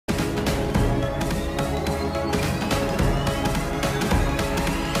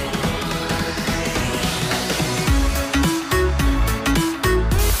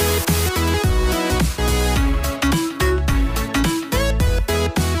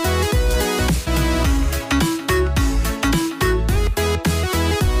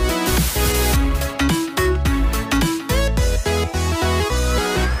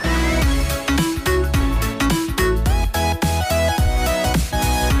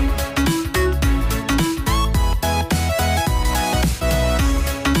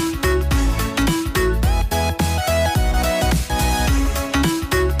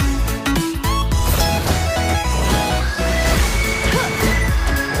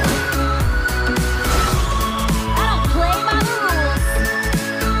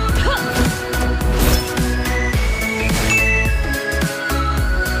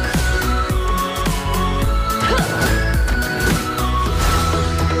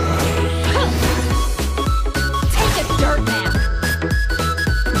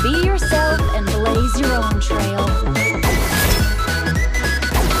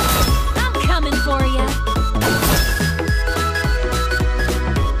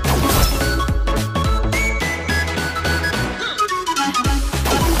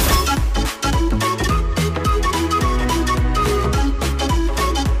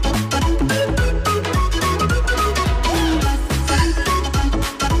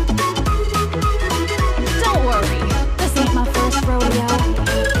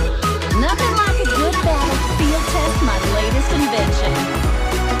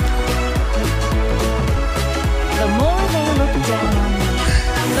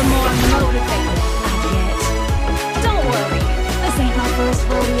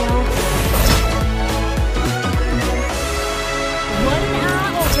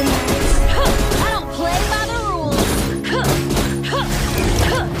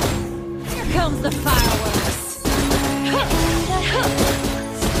comes the fireworks.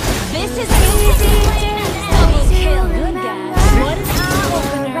 This is easy. Double kill, good guy. What an eye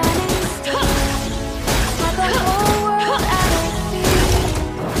opener.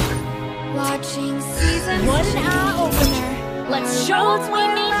 Watching season. What an eye opener. Let's show us we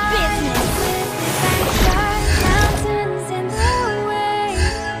mean business. Mountains in the way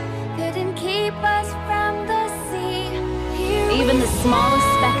couldn't keep us from the sea. Even the smallest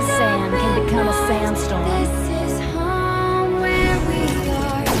speck of sand can become a sandstorm. This is home where we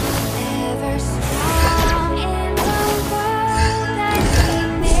are, ever strong in the world that we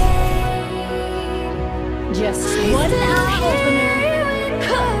made. Just what an eye opener.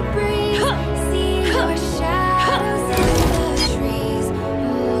 Could breathe, see your shadows in the trees,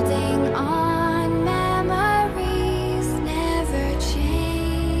 holding on memories never change.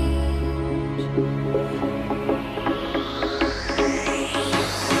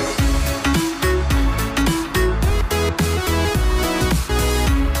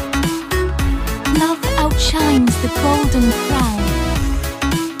 Love outshines the golden crown.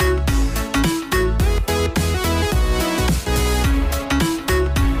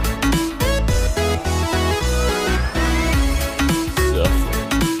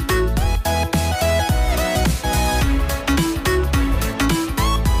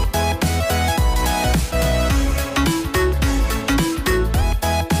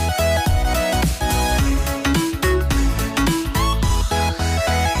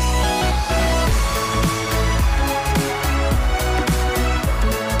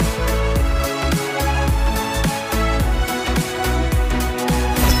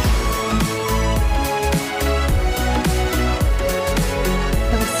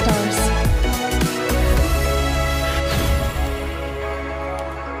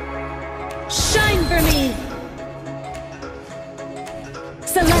 Shine for me!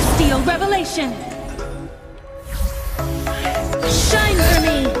 Celestial revelation! Shine for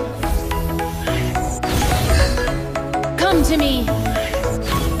me! Come to me!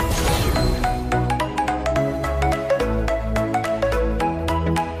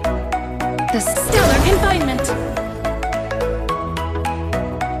 The stellar confinement!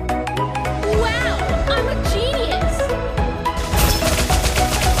 Wow! I'm a genius!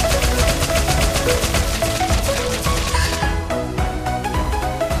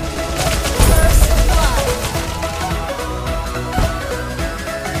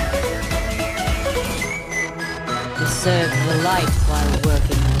 Serve the light while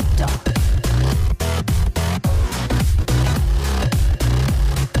working in the dark.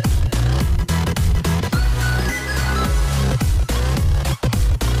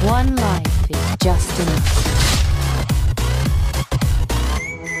 One life is just enough.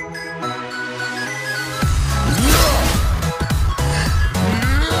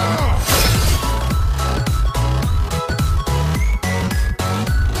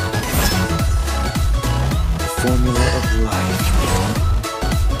 Formula of life.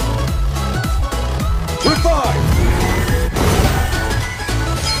 Revive!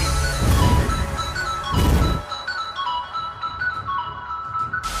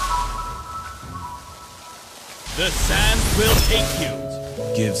 The sands will take you.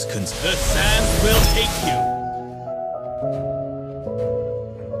 Gives The sands will take you.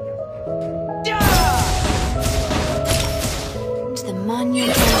 To the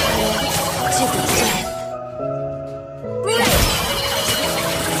monument to the